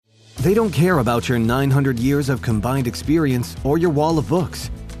They don't care about your 900 years of combined experience or your wall of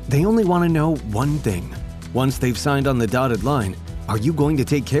books. They only want to know one thing. Once they've signed on the dotted line, are you going to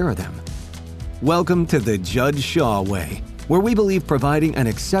take care of them? Welcome to the Judge Shaw Way, where we believe providing an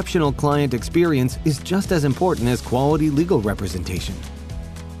exceptional client experience is just as important as quality legal representation.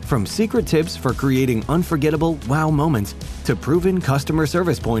 From secret tips for creating unforgettable wow moments to proven customer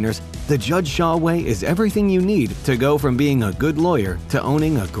service pointers, the Judge Shaw Way is everything you need to go from being a good lawyer to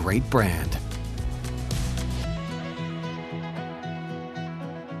owning a great brand.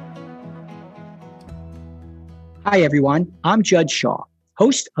 Hi, everyone. I'm Judge Shaw,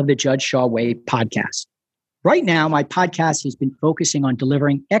 host of the Judge Shaw Way podcast. Right now, my podcast has been focusing on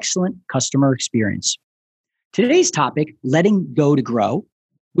delivering excellent customer experience. Today's topic, letting go to grow,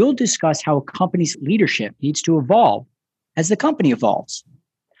 we'll discuss how a company's leadership needs to evolve as the company evolves.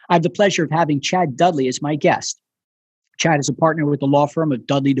 I have the pleasure of having Chad Dudley as my guest. Chad is a partner with the law firm of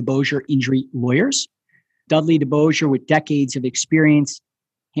Dudley DeBosier Injury Lawyers. Dudley DeBosier, with decades of experience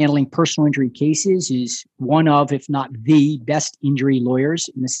handling personal injury cases, is one of, if not the best injury lawyers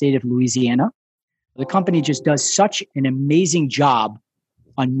in the state of Louisiana. The company just does such an amazing job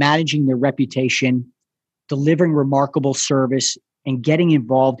on managing their reputation, delivering remarkable service, and getting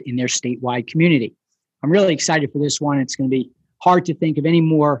involved in their statewide community. I'm really excited for this one. It's going to be hard to think of any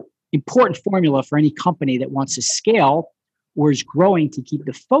more important formula for any company that wants to scale or is growing to keep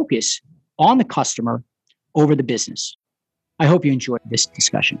the focus on the customer over the business. I hope you enjoyed this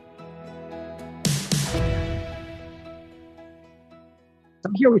discussion.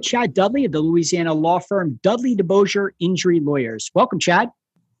 I'm here with Chad Dudley of the Louisiana law firm Dudley DeBosier Injury Lawyers. Welcome, Chad.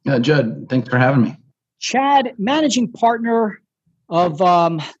 Judd, thanks for having me. Chad, managing partner of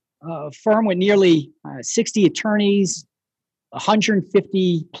a firm with nearly 60 attorneys,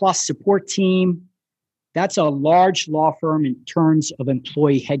 150 plus support team. That's a large law firm in terms of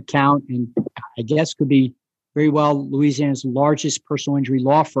employee headcount, and I guess could be very well Louisiana's largest personal injury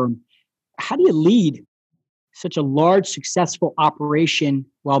law firm. How do you lead such a large, successful operation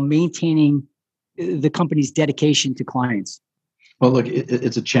while maintaining the company's dedication to clients? Well, look,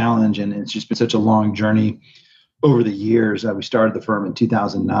 it's a challenge, and it's just been such a long journey over the years. We started the firm in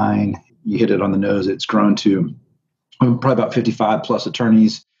 2009. You hit it on the nose. It's grown to probably about 55 plus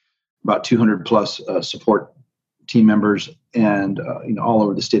attorneys, about 200 plus support team members, and all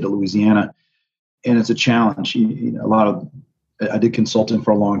over the state of Louisiana. And it's a challenge. I did consulting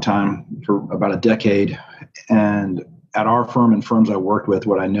for a long time, for about a decade. And at our firm and firms I worked with,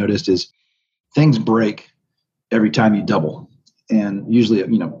 what I noticed is things break every time you double. And usually,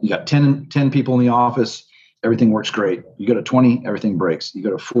 you got 10 people in the office, everything works great. You go to 20, everything breaks. You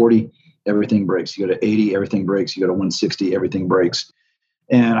go to 40, everything breaks. You go to 80, everything breaks. You go to 160, everything breaks.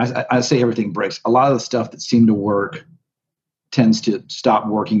 And I say everything breaks. A lot of the stuff that seemed to work tends to stop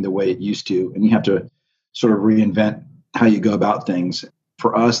working the way it used to. And you have to sort of reinvent how you go about things.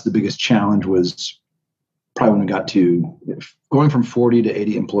 For us, the biggest challenge was probably when we got to going from 40 to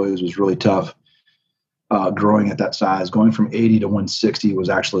 80 employees was really tough. Growing at that size, going from 80 to 160 was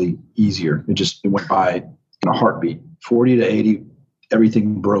actually easier. It went by in a heartbeat. 40 to 80,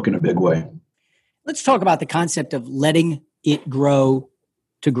 everything broke in a big way. Let's talk about the concept of letting it grow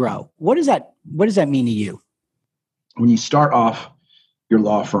to grow. What does that mean to you? When you start off your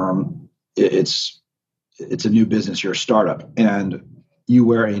law firm, it's a new business. You're a startup, and you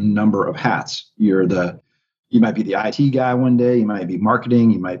wear a number of hats. You might be the IT guy one day. You might be marketing.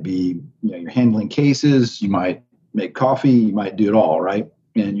 You might be, you're handling cases. You might make coffee. You might do it all, right?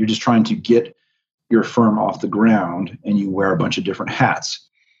 And you're just trying to get your firm off the ground, and you wear a bunch of different hats.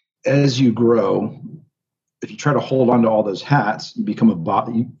 As you grow, if you try to hold on to all those hats, you become the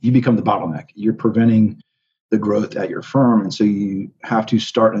bottleneck. You're preventing the growth at your firm. And so you have to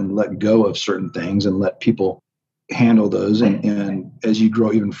start and let go of certain things and let people handle those. And as you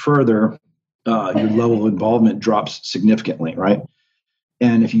grow even further, your level of involvement drops significantly, right?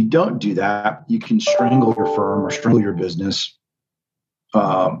 And if you don't do that, you can strangle your firm or strangle your business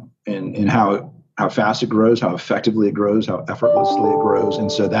in how fast it grows, how effectively it grows, how effortlessly it grows.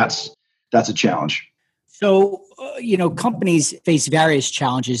 And so that's a challenge. So, companies face various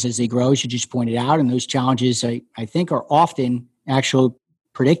challenges as they grow, as you just pointed out. And those challenges, I think, are often actually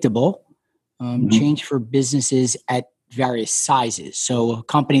predictable, change for businesses at various sizes. So a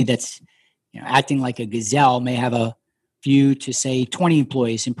company that's acting like a gazelle may have a few to, say, 20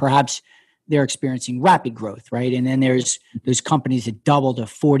 employees, and perhaps they're experiencing rapid growth, right? And then there's those companies that double to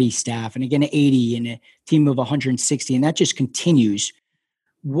 40 staff, and again, 80, and a team of 160, and that just continues.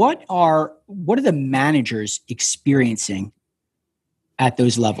 What are the managers experiencing at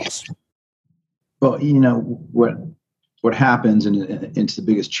those levels? Well, what what happens, and it's the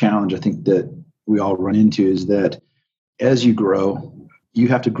biggest challenge I think that we all run into, is that as you grow, you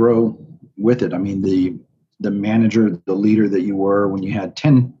have to grow with it. I mean, the manager, the leader that you were when you had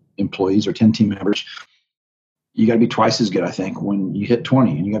 10 employees or 10 team members, you got to be twice as good, I think, when you hit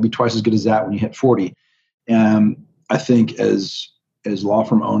 20, and you got to be twice as good as that when you hit 40. And I think as law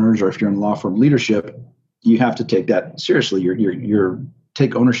firm owners, or if you're in law firm leadership, you have to take that seriously. You're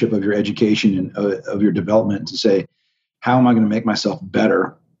take ownership of your education and of your development to say, how am I going to make myself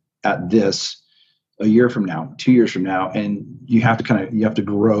better at this a year from now, 2 years from now? And you have to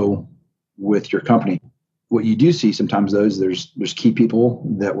grow with your company. What you do see sometimes, though, is there's key people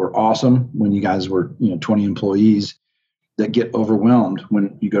that were awesome when you guys were 20 employees that get overwhelmed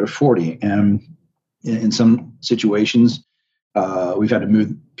when you go to 40. And in some situations, we've had to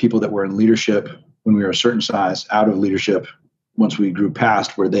move people that were in leadership when we were a certain size out of leadership once we grew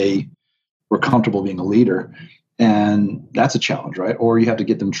past where they were comfortable being a leader. And that's a challenge, right? Or you have to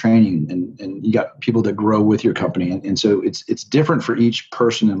get them training, and you got people that grow with your company. And so it's different for each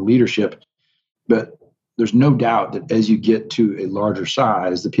person in leadership, but there's no doubt that as you get to a larger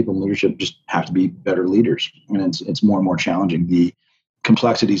size, the people in leadership just have to be better leaders. And it's more and more challenging. The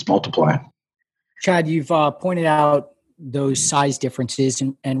complexities multiply. Chad, you've pointed out those size differences,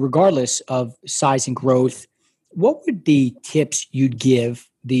 and regardless of size and growth, what would the tips you'd give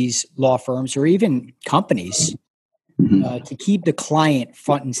these law firms or even companies to keep the client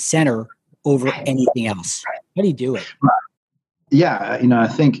front and center over anything else? How do you do it? Yeah, I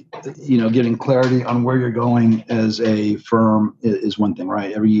think, getting clarity on where you're going as a firm is one thing,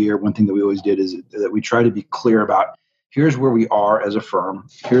 right? Every year, one thing that we always did is that we try to be clear about, here's where we are as a firm,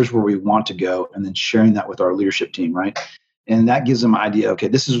 here's where we want to go, and then sharing that with our leadership team, right? And that gives them an idea, okay,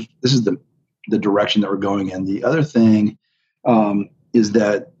 this is the direction that we're going in. The other thing is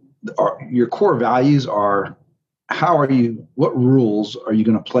that your core values are, what rules are you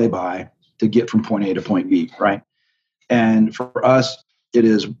going to play by to get from point A to point B, right? And for us, it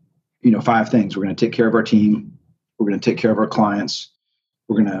is, 5 things. We're going to take care of our team. We're going to take care of our clients.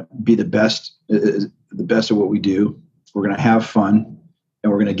 We're going to be the best of what we do. We're going to have fun,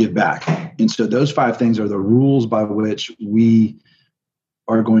 and we're going to give back. And so those 5 things are the rules by which we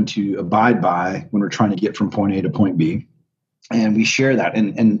are going to abide by when we're trying to get from point A to point B. And we share that.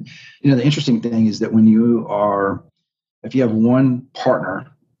 And the interesting thing is that if you have one partner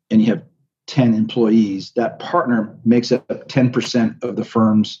and you have 10 employees, that partner makes up 10% of the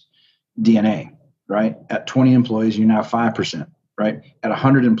firm's DNA, right? At 20 employees, you're now 5%, right? At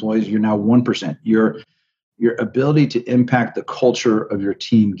 100 employees, you're now 1%. Your ability to impact the culture of your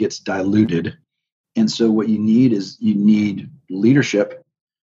team gets diluted. And so what you need leadership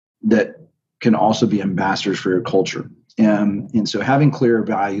that can also be ambassadors for your culture. And so having clear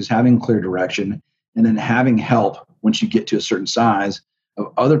values, having clear direction, and then having help once you get to a certain size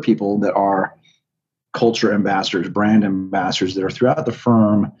of other people that are culture ambassadors, brand ambassadors that are throughout the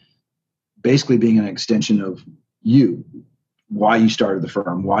firm, basically being an extension of you, why you started the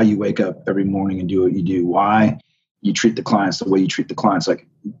firm, why you wake up every morning and do what you do, why you treat the clients the way you treat the clients. Like,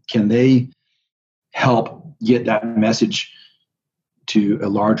 can they help get that message to a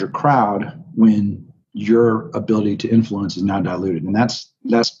larger crowd when your ability to influence is now diluted? And that's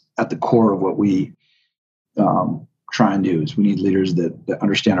at the core of what we try and do. Is we need leaders that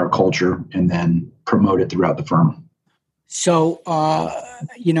understand our culture and then promote it throughout the firm. So,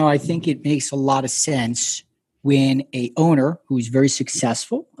 I think it makes a lot of sense when a owner who's very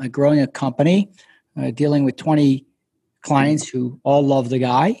successful at growing a company, dealing with 20 clients who all love the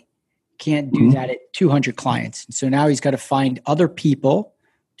guy, can't do that at 200 clients. And so now he's got to find other people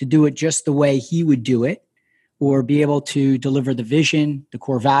to do it just the way he would do it, or be able to deliver the vision, the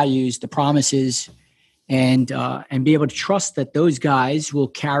core values, the promises, and be able to trust that those guys will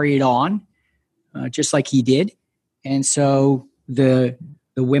carry it on just like he did. And so the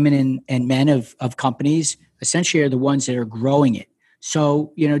women and men of companies essentially are the ones that are growing it.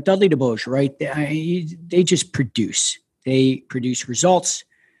 So, Dudley DeBoche, right? They just produce. They produce results.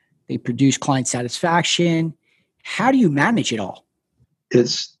 They produce client satisfaction. How do you manage it all?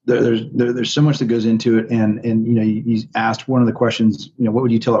 There's so much that goes into it, and you asked one of the questions. What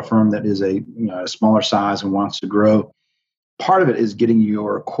would you tell a firm that is a smaller size and wants to grow? Part of it is getting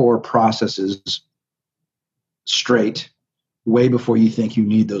your core processes straight way before you think you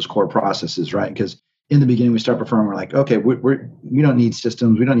need those core processes, right? Because in the beginning, we start a firm, we're like, okay, we don't need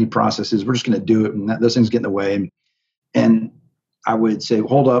systems, we don't need processes, we're just going to do it, and those things get in the way. And I would say,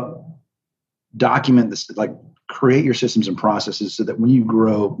 hold up, document this, like create your systems and processes so that when you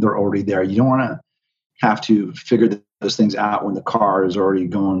grow, they're already there. You don't want to have to figure those things out when the car is already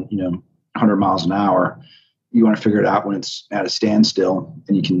going, 100 miles an hour. You want to figure it out when it's at a standstill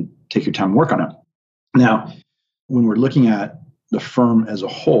and you can take your time and work on it. Now, when we're looking at the firm as a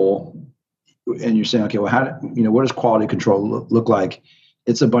whole, and you're saying, okay, well, what does quality control look like?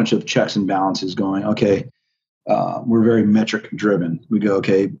 It's a bunch of checks and balances going, okay, we're very metric driven. We go,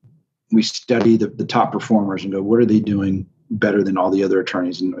 okay, we study the top performers and go, what are they doing better than all the other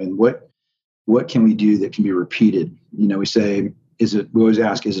attorneys? And what can we do that can be repeated? We say, we always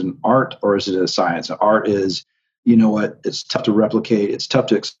ask, is it an art or is it a science? Art is, it's tough to replicate. It's tough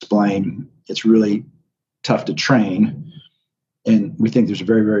to explain. It's really tough to train. And we think there's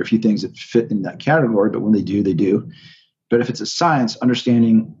very, very few things that fit in that category, but when they do, they do. But if it's a science,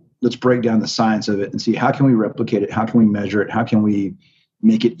 understanding, let's break down the science of it and see how can we replicate it? How can we measure it? How can we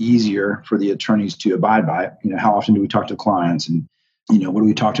make it easier for the attorneys to abide by it? How often do we talk to clients, and, what do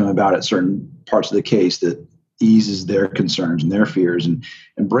we talk to them about at certain parts of the case that eases their concerns and their fears, and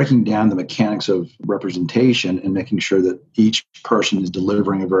breaking down the mechanics of representation and making sure that each person is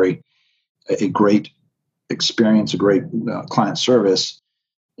delivering a great experience, a great client service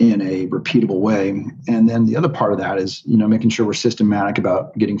in a repeatable way. And then the other part of that is, making sure we're systematic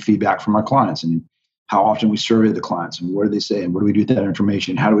about getting feedback from our clients and how often we survey the clients and what do they say and what do we do with that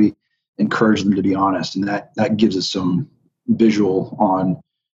information? How do we encourage them to be honest? And that gives us some visual on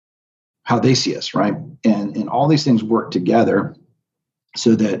how they see us, right? And all these things work together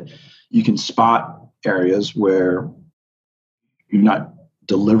so that you can spot areas where you're not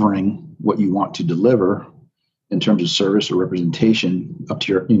delivering what you want to deliver in terms of service or representation up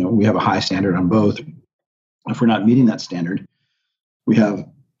to your, we have a high standard on both. If we're not meeting that standard, we have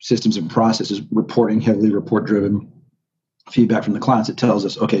systems and processes, reporting, heavily report-driven feedback from the clients that tells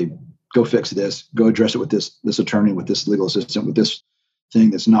us, okay, go fix this, go address it with this attorney, with this legal assistant, with this thing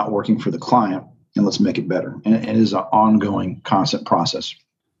that's not working for the client, and let's make it better. And it is an ongoing, constant process.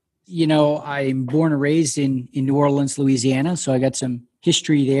 I'm born and raised in New Orleans, Louisiana, so I got some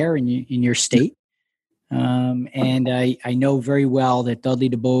history there in your state. And I know very well that Dudley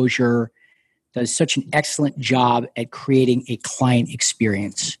DeBosier does such an excellent job at creating a client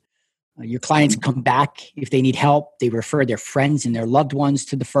experience. Your clients come back if they need help. They refer their friends and their loved ones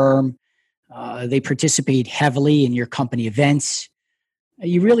to the firm. They participate heavily in your company events.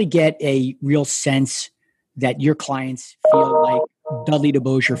 You really get a real sense that your clients feel like Dudley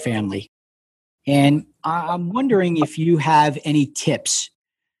DeBosier family. And I'm wondering if you have any tips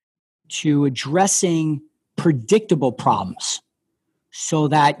to addressing predictable problems so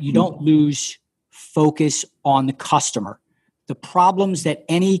that you don't lose focus on the customer. The problems that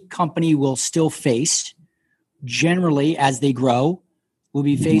any company will still face, generally as they grow, will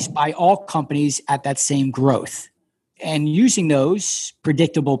be faced by all companies at that same growth. And using those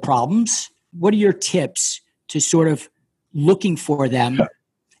predictable problems, what are your tips to sort of looking for them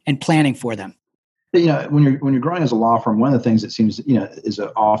and planning for them? When you're growing as a law firm, one of the things that seems, is an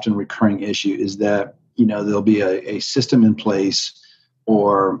often recurring issue is that, there'll be a system in place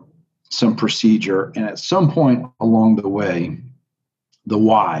or some procedure. And at some point along the way, the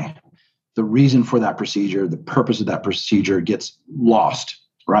why, the reason for that procedure, the purpose of that procedure gets lost,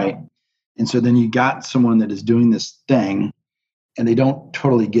 right? And so then you got someone that is doing this thing and they don't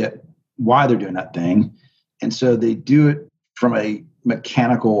totally get why they're doing that thing. And so they do it from a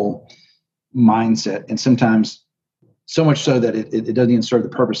mechanical mindset, and sometimes so much so that it doesn't even serve the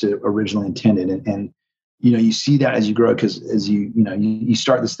purpose it originally intended. And you see that as you grow, because as you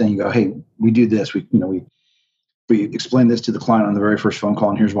start this thing, you go, hey, we do this. We explain this to the client on the very first phone call,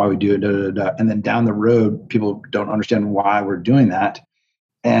 and here's why we do it. Da, da, da. And then down the road, people don't understand why we're doing that,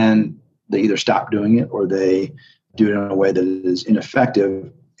 and they either stop doing it or they do it in a way that is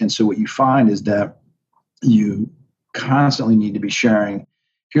ineffective. And so what you find is that you constantly need to be sharing,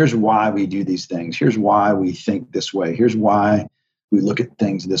 here's why we do these things. Here's why we think this way. Here's why we look at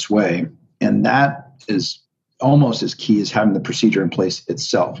things this way. And that is almost as key as having the procedure in place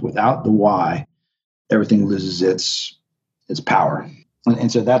itself. Without the why, everything loses its power.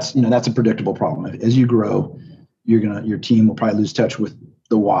 And so that's a predictable problem. As you grow, your team will probably lose touch with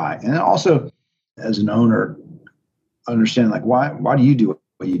the why. And also, as an owner, understand why do you do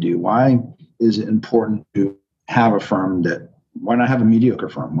what you do? Why is it important to have a firm why not have a mediocre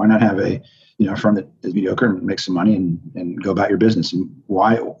firm? Why not have a firm that is mediocre and makes some money and go about your business? And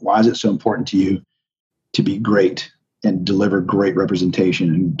why is it so important to you to be great and deliver great representation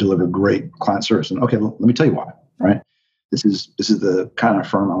and deliver great client service? And okay, well, let me tell you why, right? This is the kind of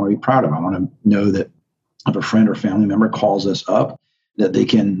firm I want to be proud of. I want to know that if a friend or family member calls us up, that they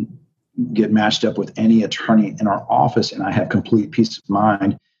can get matched up with any attorney in our office, and I have complete peace of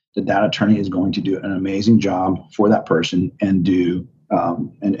mind that attorney is going to do an amazing job for that person and do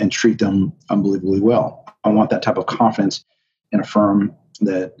and treat them unbelievably well. I want that type of confidence in a firm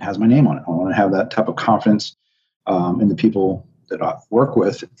that has my name on it. I want to have that type of confidence in the people that I work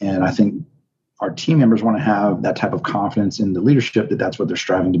with. And I think our team members want to have that type of confidence in the leadership that that's what they're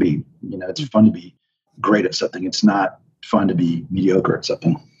striving to be. It's fun to be great at something. It's not fun to be mediocre at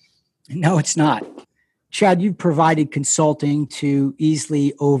something. No, it's not. Chad, you've provided consulting to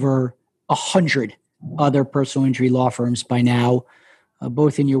easily over 100 other personal injury law firms by now,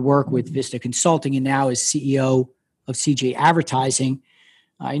 both in your work with Vista Consulting and now as CEO of CJ Advertising.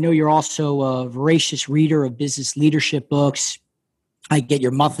 I know you're also a voracious reader of business leadership books. I get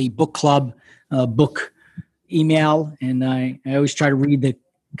your monthly book club book email, and I always try to read the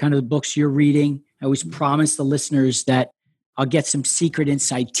kind of the books you're reading. I always promise the listeners that I'll get some secret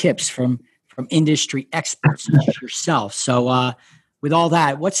inside tips from industry experts such as yourself. So with all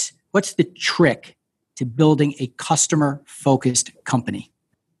that, what's the trick to building a customer-focused company?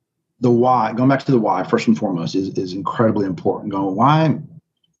 The why, going back to the why, first and foremost, is incredibly important.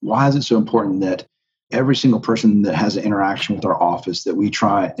 Why is it so important that every single person that has an interaction with our office, that we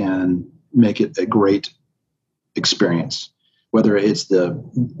try and make it a great experience? Whether it's the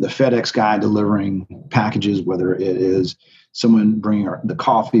FedEx guy delivering packages, whether it is someone bringing the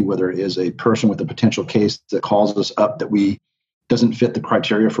coffee, whether it is a person with a potential case that calls us up that doesn't fit the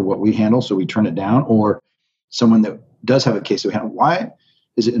criteria for what we handle, so we turn it down, or someone that does have a case that we handle. Why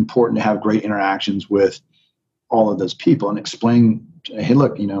is it important to have great interactions with all of those people and explain, hey,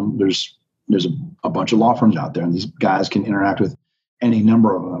 look, there's a bunch of law firms out there, and these guys can interact with any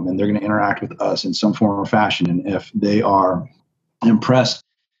number of them, and they're going to interact with us in some form or fashion. And if they are impressed,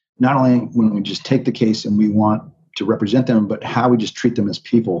 not only when we just take the case and we want to represent them, but how we just treat them as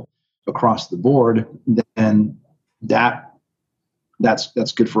people across the board, then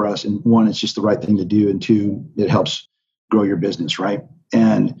that's good for us. And one, it's just the right thing to do, and two, it helps grow your business, right?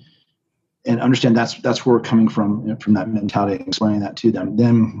 And understand that's where we're coming from that mentality, and explaining that to them.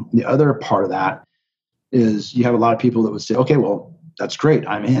 Then the other part of that is you have a lot of people that would say, okay, well, that's great,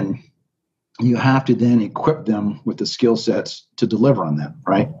 I'm in. You have to then equip them with the skill sets to deliver on that,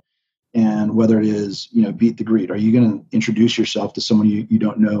 right? And whether it is, beat the greet. Are you going to introduce yourself to someone you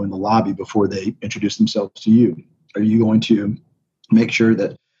don't know in the lobby before they introduce themselves to you? Are you going to make sure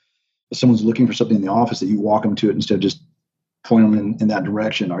that if someone's looking for something in the office, that you walk them to it instead of just point them in that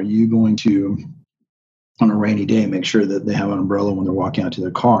direction? Are you going to, on a rainy day, make sure that they have an umbrella when they're walking out to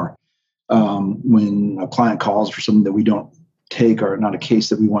their car? When a client calls for something that we don't take, or not a case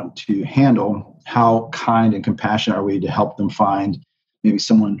that we want to handle, how kind and compassionate are we to help them find maybe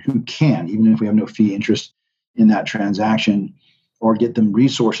someone who can, even if we have no fee interest in that transaction, or get them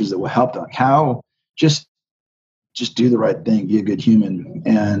resources that will help them? How just do the right thing, be a good human,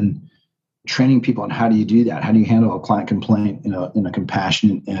 and training people on how do you do that? How do you handle a client complaint in a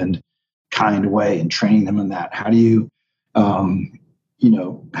compassionate and kind way, and training them in that? How do you,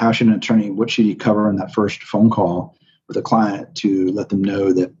 how should an attorney, what should he cover in that first phone call with a client to let them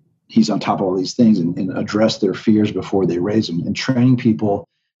know that he's on top of all these things, and address their fears before they raise them? And training people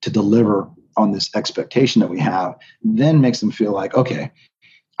to deliver on this expectation that we have then makes them feel like, okay,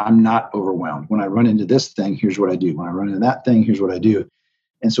 I'm not overwhelmed. When I run into this thing, here's what I do. When I run into that thing, here's what I do.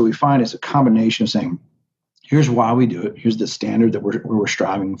 And so we find it's a combination of saying, here's why we do it. Here's the standard that we're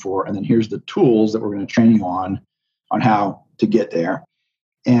striving for. And then here's the tools that we're going to train you on how to get there.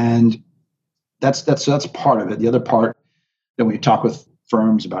 And that's part of it. The other part, that when you talk with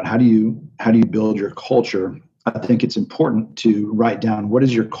firms about how do you build your culture, I think it's important to write down, what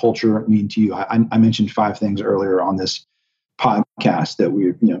does your culture mean to you? I mentioned 5 things earlier on this podcast that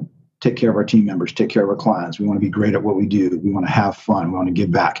we, take care of our team members, take care of our clients. We want to be great at what we do. We want to have fun. We want to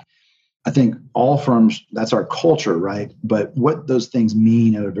give back. I think all firms, that's our culture, right? But what those things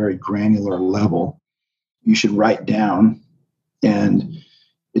mean at a very granular level, you should write down, and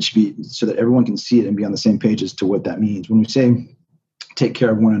it should be so that everyone can see it and be on the same page as to what that means. When we say take care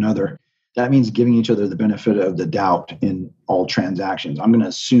of one another, that means giving each other the benefit of the doubt in all transactions. I'm going to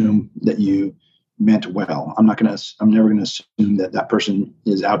assume that you meant well. I'm never going to assume that person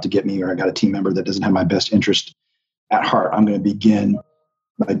is out to get me, or I got a team member that doesn't have my best interest at heart. I'm going to begin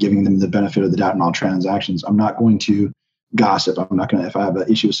by giving them the benefit of the doubt in all transactions. I'm not going to gossip. I'm not going to, if I have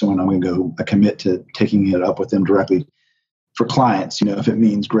an issue with someone, I'm going to go commit to taking it up with them directly. For clients, if it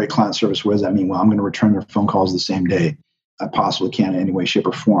means great client service, what does that mean? Well, I'm going to return their phone calls the same day I possibly can in any way, shape,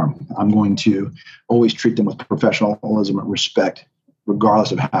 or form. I'm going to always treat them with professionalism and respect,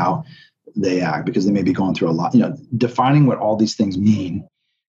 regardless of how they act, because they may be going through a lot. Defining what all these things mean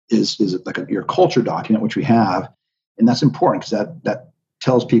is like your culture document, which we have, and that's important because that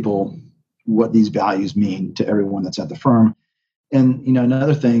tells people what these values mean to everyone that's at the firm. And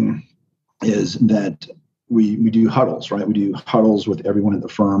another thing is that we do huddles, right? We do huddles with everyone at the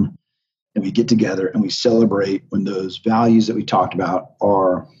firm, and we get together and we celebrate when those values that we talked about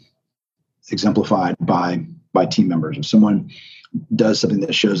are exemplified by team members. If someone does something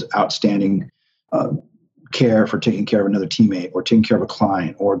that shows outstanding care for taking care of another teammate or taking care of a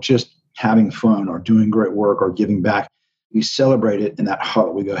client or just having fun or doing great work or giving back, we celebrate it in that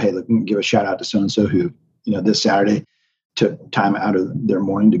huddle. We go, hey, look, give a shout out to so-and-so who, this Saturday took time out of their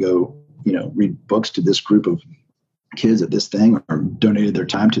morning to go, read books to this group of kids at this thing, or donated their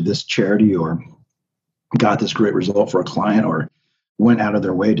time to this charity, or got this great result for a client, or went out of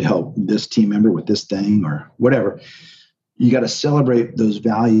their way to help this team member with this thing, or whatever. You got to celebrate those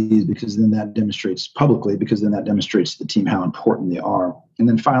values, because then that demonstrates publicly, because then that demonstrates to the team how important they are. And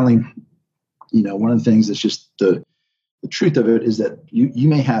then finally, one of the things that's just the truth of it is that you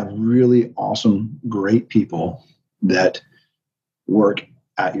may have really awesome, great people that work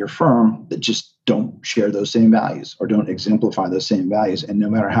at your firm that just don't share those same values or don't exemplify those same values. And no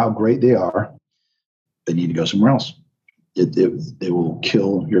matter how great they are, they need to go somewhere else. They will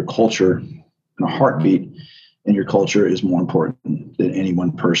kill your culture in a heartbeat, and your culture is more important than any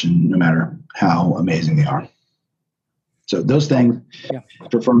one person, no matter how amazing they are. So those things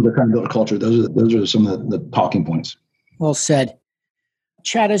for firms that kind of build a culture, those are some of the talking points. Well said.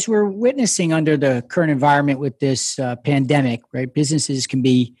 Chad, as we're witnessing under the current environment with this pandemic, right? Businesses can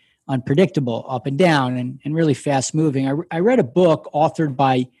be unpredictable, up and down, and really fast moving. I read a book authored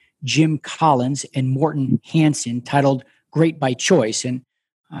by Jim Collins and Morton Hansen titled Great by Choice. And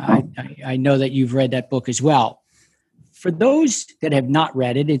I know that you've read that book as well. For those that have not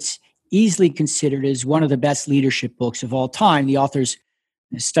read it, it's easily considered as one of the best leadership books of all time. The authors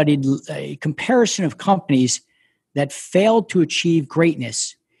studied a comparison of companies that failed to achieve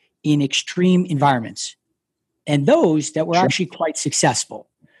greatness in extreme environments and those that were actually quite successful.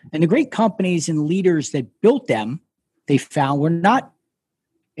 And the great companies and leaders that built them, they found, were not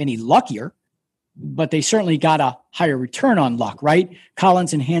any luckier, but they certainly got a higher return on luck, right?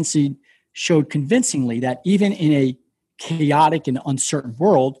 Collins and Hansen showed convincingly that even in a chaotic and uncertain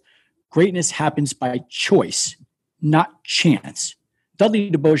world, greatness happens by choice, not chance.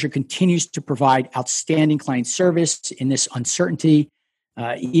 Dudley DeBosier continues to provide outstanding client service in this uncertainty,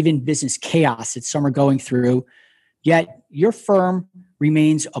 even business chaos that some are going through. Yet your firm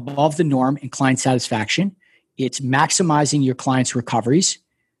remains above the norm in client satisfaction. It's maximizing your clients' recoveries.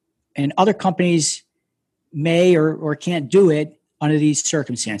 And other companies may or can't do it under these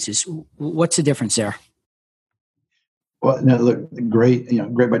circumstances. What's the difference there? Well, no, look, great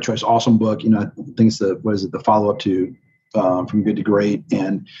by choice, awesome book. I think it's the follow-up to From Good to Great,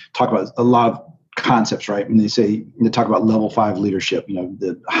 and talk about a lot of concepts, right? And they talk about level 5 leadership,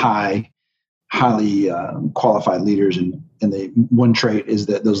 the highly qualified leaders. And one trait is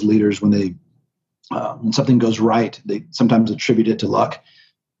that those leaders, when something goes right, they sometimes attribute it to luck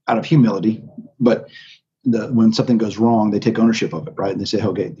out of humility, but when something goes wrong, they take ownership of it, right? And they say,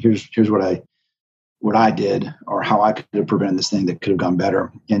 okay, here's what I did, or how I could have prevented this thing that could have gone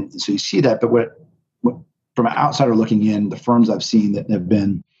better. And so you see that, but what from an outsider looking in, the firms I've seen that have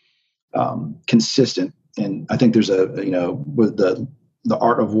been consistent, and I think there's with the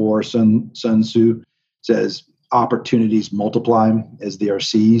Art of War, Sun Tzu says, opportunities multiply as they are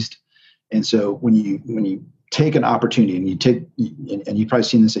seized. And so when you take an opportunity, and you've probably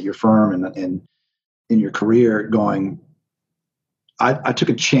seen this at your firm and in your career, going, I took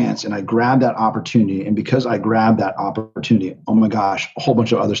a chance and I grabbed that opportunity. And because I grabbed that opportunity, oh my gosh, a whole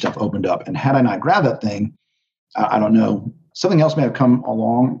bunch of other stuff opened up. And had I not grabbed that thing, I don't know, something else may have come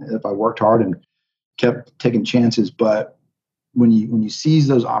along if I worked hard and kept taking chances. But when you seize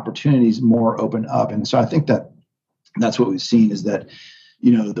those opportunities, more open up. And so I think that's what we've seen, is that,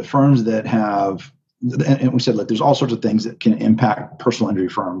 the firms that have, and we said, look, there's all sorts of things that can impact personal injury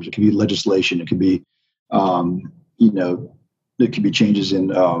firms. It could be legislation. It could be, it could be changes in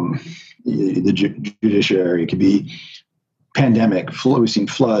the judiciary. It could be pandemic. We've seen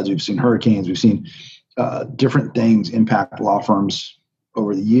floods. We've seen hurricanes. We've seen different things impact law firms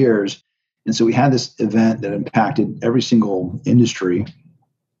over the years. And so we had this event that impacted every single industry.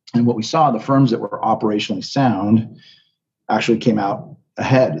 And what we saw, the firms that were operationally sound actually came out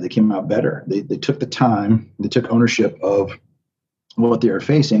ahead. They came out better. They took the time. They took ownership of what they were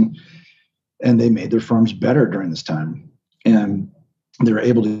facing, and they made their firms better during this time. And they were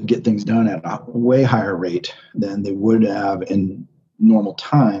able to get things done at a way higher rate than they would have in normal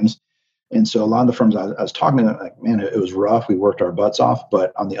times. And so a lot of the firms I was talking to, like, man, it was rough. We worked our butts off.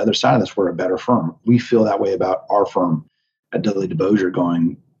 But on the other side of this, we're a better firm. We feel that way about our firm at Dudley DeBosier,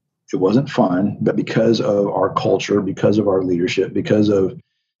 going, it wasn't fun, but because of our culture, because of our leadership, because of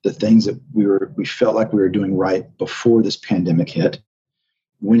the things that we felt like we were doing right before this pandemic hit.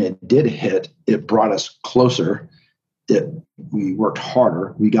 When it did hit, it brought us closer. We worked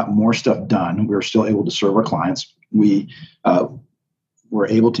harder. We got more stuff done. We were still able to serve our clients. We were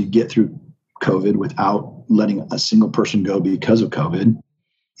able to get through COVID without letting a single person go because of COVID.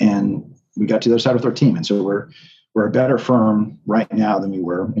 And we got to the other side with our team. And so we're a better firm right now than we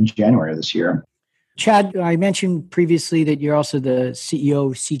were in January of this year. Chad, I mentioned previously that you're also the CEO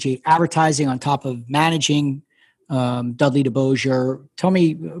of CJ Advertising on top of managing Dudley DeBosier. Tell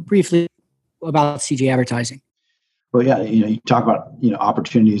me briefly about CJ Advertising. Well, yeah, you talk about,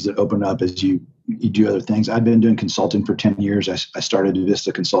 opportunities that open up as you do other things. I've been doing consulting for 10 years. I started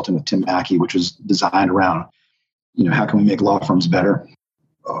Vista Consulting with Tim Mackey, which was designed around, how can we make law firms better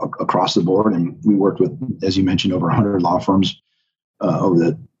across the board? And we worked with, as you mentioned, over 100 law firms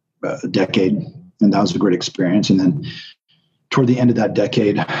over the decade. And that was a great experience. And then toward the end of that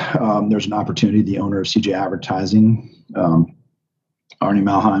decade, there's an opportunity. The owner of CJ Advertising, Arnie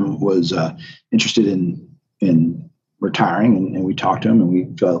Malheim, was interested in retiring, and we talked to him, and we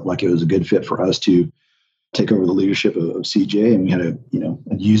felt like it was a good fit for us to take over the leadership of CJ. And we had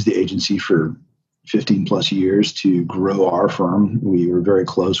used the agency for 15 plus years to grow our firm. We were very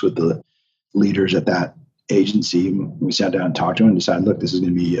close with the leaders at that agency. We sat down and talked to him and decided, look, this is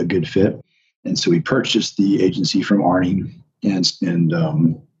going to be a good fit. And so we purchased the agency from Arnie in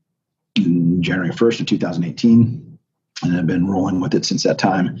January 1st of 2018, and have been rolling with it since that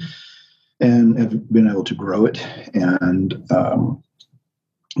time, and have been able to grow it and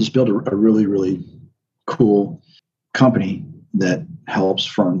just build a really, really cool company that helps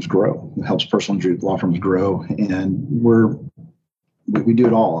firms grow, helps personal injury law firms grow. And we do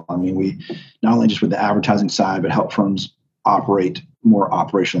it all. I mean, we not only just with the advertising side, but help firms operate more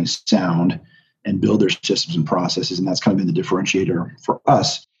operationally sound and build their systems and processes. And that's kind of been the differentiator for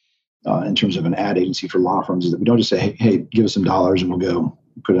us in terms of an ad agency for law firms, is that we don't just say, hey, give us some dollars and we'll go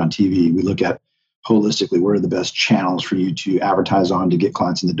put it on TV. We look at holistically, what are the best channels for you to advertise on to get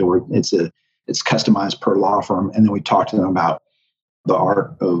clients in the door. It's customized per law firm. And then we talk to them about the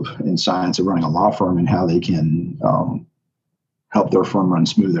art of and science of running a law firm and how they can help their firm run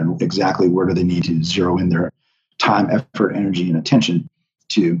smoother, and exactly where do they need to zero in their time, effort, energy, and attention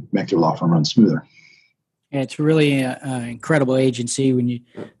to make their law firm run smoother. Yeah, it's really an incredible agency when you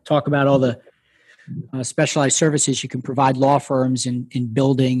talk about all the specialized services you can provide law firms in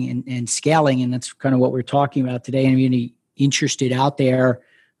building and scaling. And that's kind of what we're talking about today. And if you're any interested out there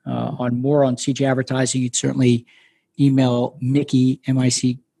on more on CJ Advertising, you'd certainly email Mickey,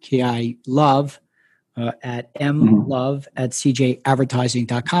 M-I-C-K-I, love, at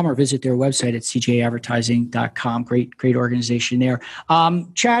mlove@cjadvertising.com, or visit their website at cjadvertising.com. Great organization there.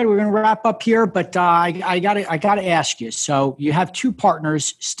 Chad, we're going to wrap up here, but I gotta ask you. So you have two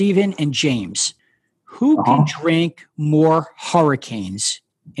partners, Stephen and James. Who can drink more hurricanes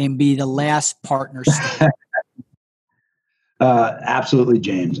and be the last partner? Absolutely,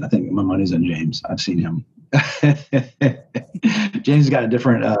 James. I think my money's on James. I've seen him. James has got a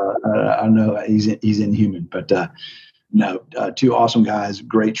different, I don't know, he's inhuman, but no, two awesome guys,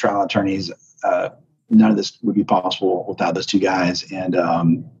 great trial attorneys. None of this would be possible without those two guys, and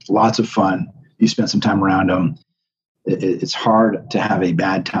lots of fun. You spend some time around them. It's hard to have a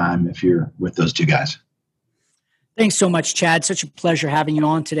bad time if you're with those two guys. Thanks so much, Chad. Such a pleasure having you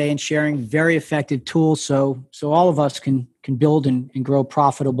on today and sharing very effective tools so all of us can build and grow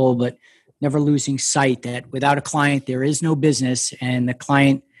profitable, but never losing sight that without a client, there is no business, and the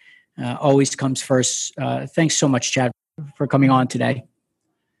client always comes first. Thanks so much, Chad, for coming on today.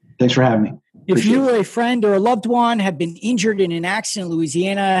 Thanks for having me. If you or a friend or a loved one have been injured in an accident in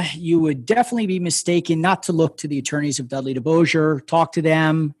Louisiana, you would definitely be mistaken not to look to the attorneys of Dudley DeBosier, talk to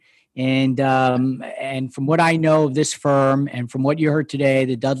them. And from what I know of this firm and from what you heard today,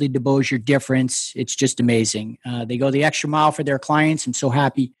 the Dudley DeBosier difference, it's just amazing. They go the extra mile for their clients. I'm so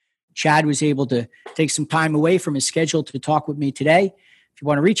happy Chad was able to take some time away from his schedule to talk with me today. If you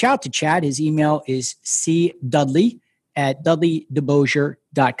want to reach out to Chad, his email is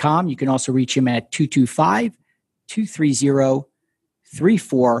cdudley@dudleydebosier.com. You can also reach him at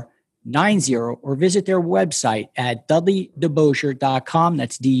 225-230-3490 or visit their website at dudleydebosier.com.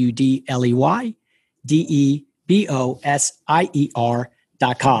 That's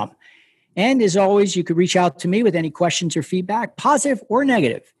DUDLEYDEBOSIER.com. And as always, you could reach out to me with any questions or feedback, positive or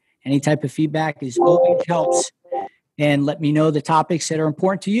negative. Any type of feedback is always helps. And let me know the topics that are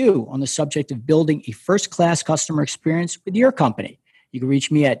important to you on the subject of building a first-class customer experience with your company. You can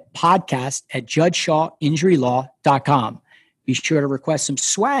reach me at podcast@judgeshawinjurylaw.com. Be sure to request some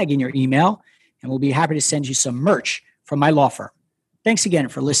swag in your email, and we'll be happy to send you some merch from my law firm. Thanks again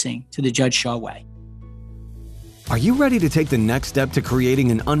for listening to The Judge Shaw Way. Are you ready to take the next step to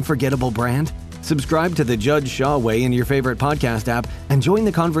creating an unforgettable brand? Subscribe to The Judge Shaw Way in your favorite podcast app and join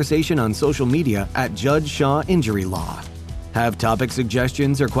the conversation on social media at Judge Shaw Injury Law. Have topic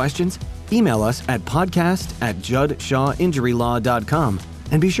suggestions or questions? Email us at podcast@judgeshawinjurylaw.com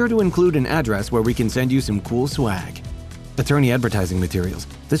and be sure to include an address where we can send you some cool swag. Attorney advertising materials.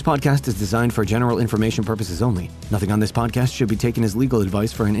 This podcast is designed for general information purposes only. Nothing on this podcast should be taken as legal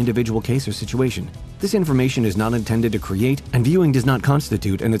advice for an individual case or situation. This information is not intended to create, and viewing does not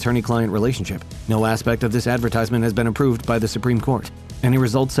constitute an attorney-client relationship. No aspect of this advertisement has been approved by the Supreme Court. Any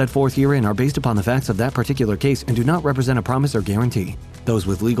results set forth herein are based upon the facts of that particular case and do not represent a promise or guarantee. Those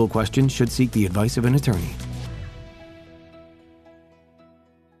with legal questions should seek the advice of an attorney.